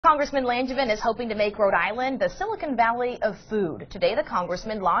Congressman Langevin is hoping to make Rhode Island the Silicon Valley of food. Today, the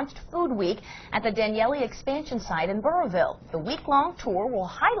congressman launched Food Week at the Daniele expansion site in Burrillville. The week-long tour will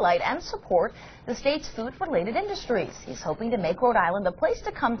highlight and support the state's food-related industries. He's hoping to make Rhode Island the place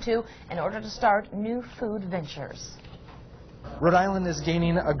to come to in order to start new food ventures. Rhode Island is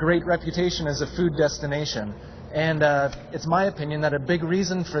gaining a great reputation as a food destination. And it's my opinion that a big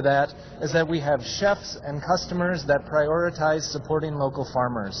reason for that is that we have chefs and customers that prioritize supporting local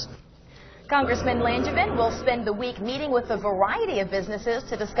farmers. Congressman Langevin will spend the week meeting with a variety of businesses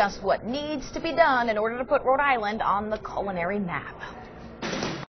to discuss what needs to be done in order to put Rhode Island on the culinary map.